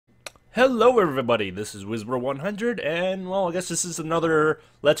Hello everybody, this is Wizbro100, and well, I guess this is another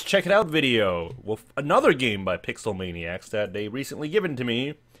Let's Check It Out video with another game by Pixel Maniacs that they recently given to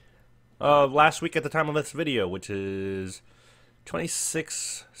me last week at the time of this video, which is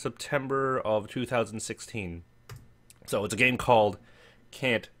 26 September of 2016. So it's a game called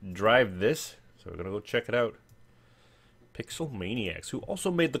Can't Drive This, so we're gonna go check it out. Pixel Maniacs, who also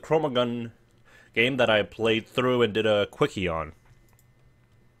made the Chroma Gun game that I played through and did a quickie on.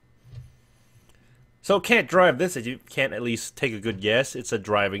 So Can't Drive This, if you can't at least take a good guess, it's a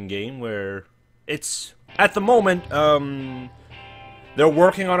driving game where it's, at the moment, they're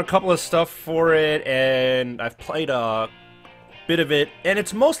working on a couple of stuff for it, and I've played a bit of it, and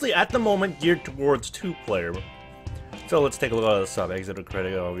it's mostly, at the moment, geared towards two-player. So let's take a look at the stuff. Exit or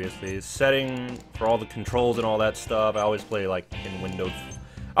credit, obviously. Setting for all the controls and all that stuff. I always play, like, in Windows.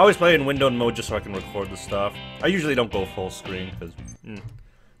 I always play in window mode just so I can record the stuff. I usually don't go full screen, because, don't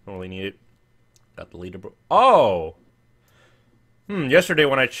really need it. Got the leaderboard. Oh! Yesterday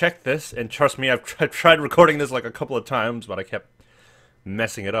when I checked this, and trust me, I've tried recording this like a couple of times, but I kept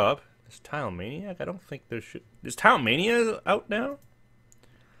messing it up. This Tile Maniac? I don't think there should... Is Tile Mania out now?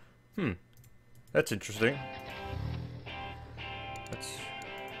 That's interesting.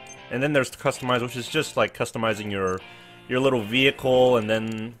 And then there's Customize, which is just like customizing your little vehicle, and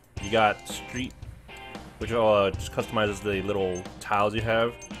then you got Street, which just customizes the little tiles you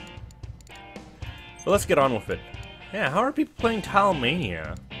have. So let's get on with it. Yeah, how are people playing Tile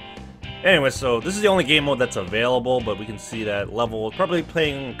Mania? Anyway, so this is the only game mode that's available, but we can see that level. Probably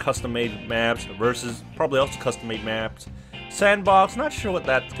playing custom-made maps versus probably also custom-made maps. Sandbox, not sure what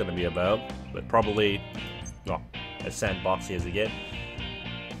that's going to be about, but probably, well, as sandboxy as you get.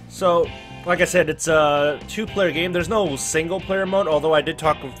 So, like I said, it's a two-player game. There's no single-player mode, although I did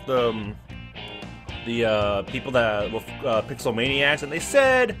talk with the people that with Pixel Maniacs, and they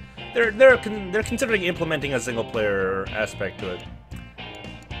said they're considering implementing a single-player aspect to it.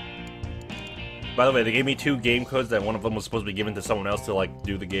 By the way, they gave me 2 game codes that one of them was supposed to be given to someone else to like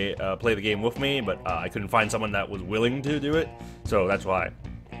do the game, play the game with me, but I couldn't find someone that was willing to do it, so that's why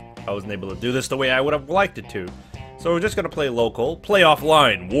I wasn't able to do this the way I would have liked it to. So we're just gonna play local. Play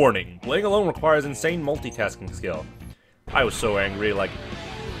offline. Warning: playing alone requires insane multitasking skill. I was so angry, like.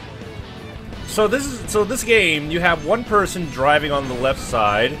 So this game, you have one person driving on the left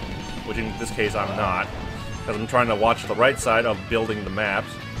side, which in this case I'm not, because I'm trying to watch the right side of building the maps.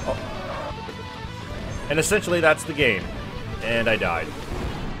 Oh. And essentially that's the game. And I died.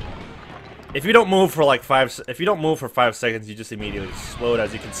 If you don't move for like 5 seconds, you just immediately explode,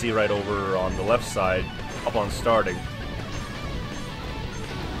 as you can see right over on the left side, up on starting.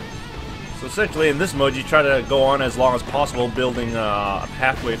 So essentially, in this mode, you try to go on as long as possible, building a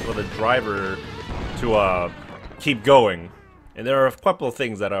pathway for the driver to keep going. And there are a couple of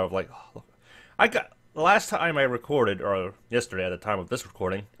things that are like, oh, the last time I recorded, or yesterday at the time of this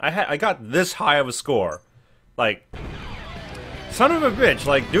recording, I got this high of a score. Like, son of a bitch!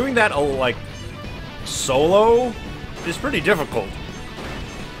 Like doing that like solo is pretty difficult.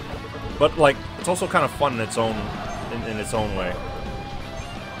 But like, it's also kind of fun in its own way.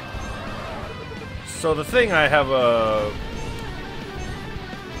 So the thing I have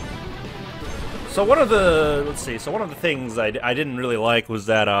so one of the things I didn't really like was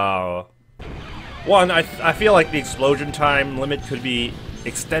that one, I feel like the explosion time limit could be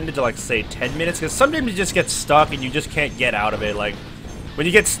extended to like say 10 minutes, because sometimes you just get stuck and you just can't get out of it. Like when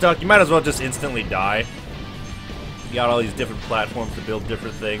you get stuck, you might as well just instantly die. You got all these different platforms to build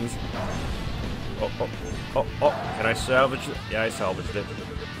different things. Oh, can I salvage it? Yeah, I salvaged it.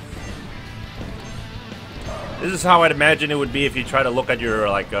 This is how I'd imagine it would be if you try to look at your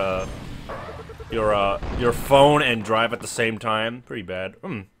like your phone and drive at the same time. Pretty bad.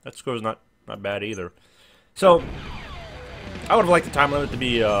 That score's not bad either. So I would have liked the time limit to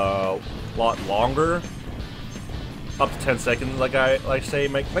be a lot longer, up to 10 seconds, like I say,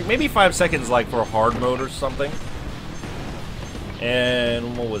 like maybe 5 seconds, like for hard mode or something.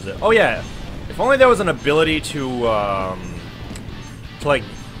 And what was it? Oh yeah, if only there was an ability to like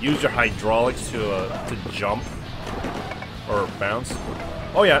use your hydraulics to jump or bounce.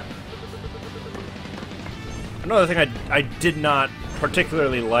 Oh yeah. Another thing I did not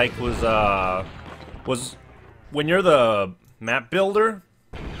particularly like was when you're the map builder,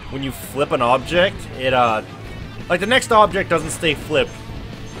 when you flip an object, it like the next object doesn't stay flipped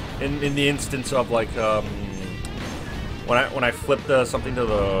in the instance of like when I flip something to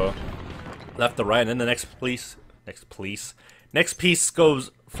the left to right, and then the next piece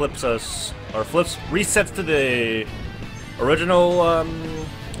resets to the original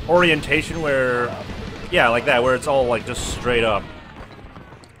orientation, where, yeah, like that, where it's all like just straight up.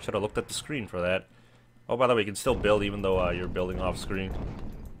 Should have looked at the screen for that. Oh, by the way, you can still build even though you're building off screen.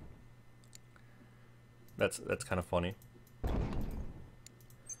 That's kind of funny.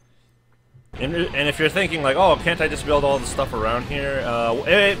 And if you're thinking like, oh, can't I just build all the stuff around here?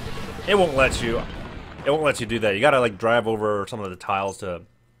 It won't let you. It won't let you do that. You gotta like drive over some of the tiles to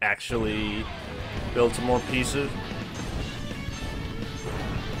actually build some more pieces.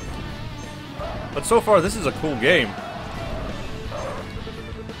 But so far, this is a cool game.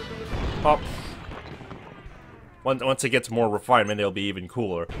 Oh. Once it gets more refinement, it'll be even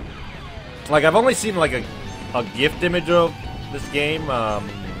cooler. Like, I've only seen like a gift image of this game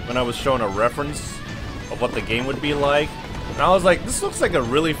when I was shown a reference of what the game would be like. And I was like, this looks like a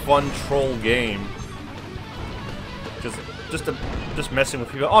really fun troll game. Just messing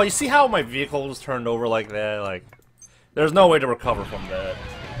with people. Oh, you see how my vehicle was turned over like that? Like, there's no way to recover from that.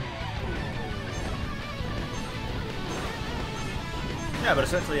 Yeah, but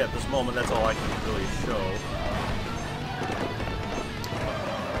essentially at this moment, that's all I can really show.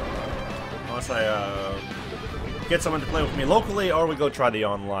 Unless I get someone to play with me locally, or we go try the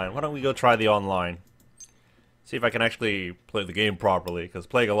online. Why don't we go try the online? See if I can actually play the game properly, because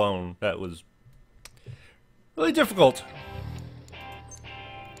playing alone, that was really difficult.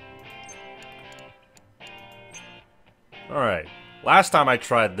 Alright, last time I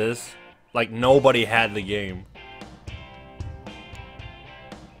tried this, like, nobody had the game.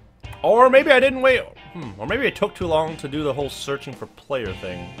 Or maybe I didn't wait, or maybe it took too long to do the whole searching for player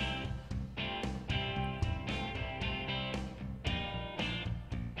thing.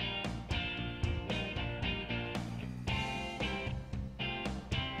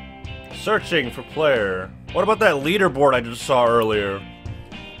 Searching for player. What about that leaderboard I just saw earlier?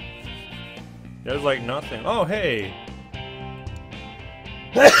 There's like nothing. Oh, hey.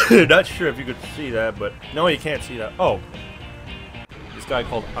 Not sure if you could see that, but no, you can't see that. Oh. This guy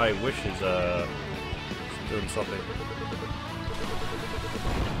called I Wish is doing something.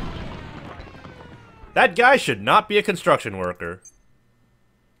 That guy should not be a construction worker.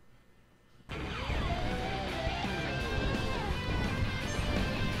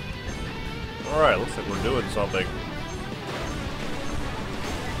 Alright, looks like we're doing something.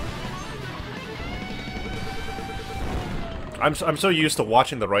 I'm so used to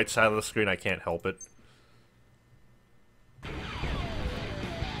watching the right side of the screen, I can't help it.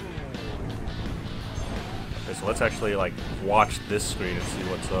 Okay, so let's actually, like, watch this screen and see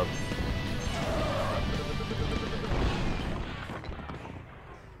what's up.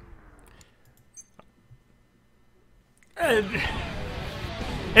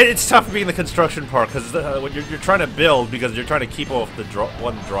 It's tough being the construction part, because when you're trying to build, because you're trying to keep off the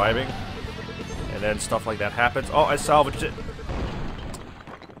one driving, and then stuff like that happens. Oh, I salvaged it.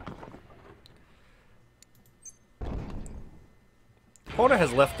 Opponent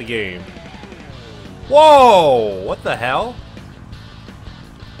has left the game. Whoa! What the hell?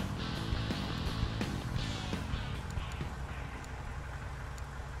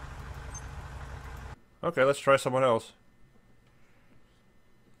 Okay, let's try someone else.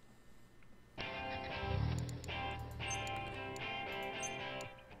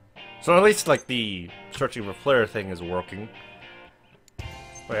 So at least, like, the searching for player thing is working.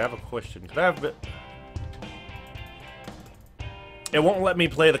 Wait, I have a question. Could I have bit... It won't let me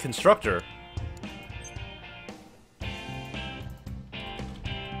play the constructor.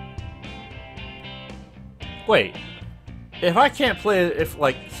 Wait. If I can't play... If,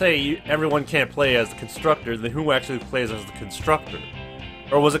 like, say everyone can't play as the constructor, then who actually plays as the constructor?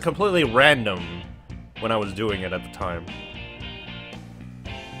 Or was it completely random when I was doing it at the time?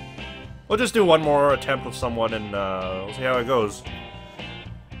 We'll just do one more attempt with someone and we'll see how it goes.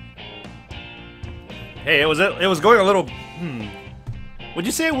 Hey, it was going a little... Would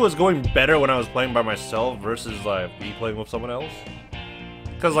you say it was going better when I was playing by myself versus me playing with someone else?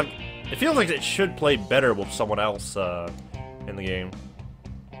 Because like, it feels like it should play better with someone else in the game.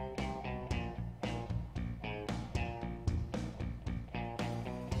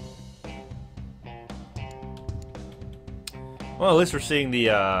 Well, at least we're seeing the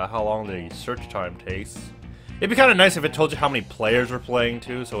how long the search time takes. It'd be kind of nice if it told you how many players we're playing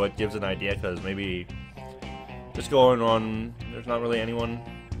too, so it gives an idea. Because maybe just going on, there's not really anyone.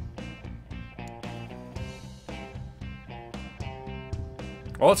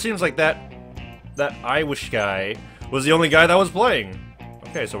 Well, it seems like that I Wish guy was the only guy that was playing.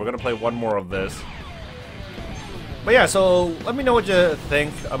 Okay, so we're gonna play one more of this. But yeah, so let me know what you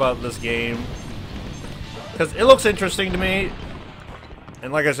think about this game. Because it looks interesting to me.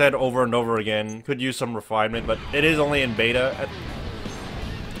 And like I said over and over again, could use some refinement, but it is only in beta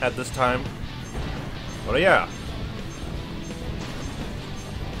at this time. But yeah.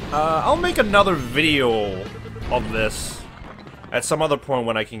 I'll make another video of this at some other point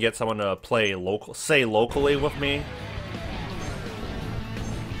when I can get someone to play locally with me.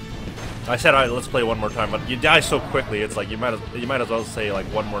 I said let's play one more time, but you die so quickly. It's like you might as well say like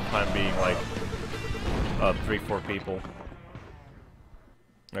one more time being like 3-4 people.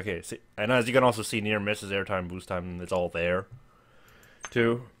 Okay, see, and as you can also see, near misses, airtime, boost time, it's all there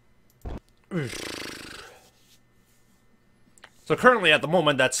too. So currently, at the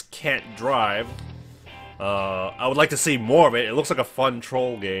moment, that's Can't Drive. I would like to see more of it. It looks like a fun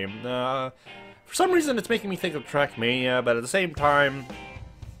troll game. For some reason, it's making me think of Trackmania, but at the same time,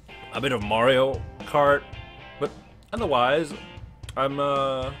 a bit of Mario Kart. But otherwise, I'm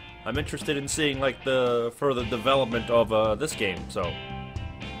interested in seeing like the further development of this game. So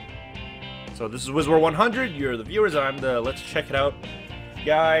this is WizWar100. You're the viewers. I'm the let's check it out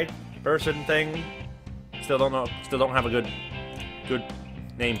guy, person, thing. Still don't have a good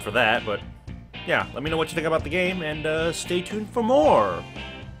name for that, but yeah, let me know what you think about the game, and stay tuned for more.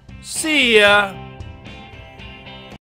 See ya!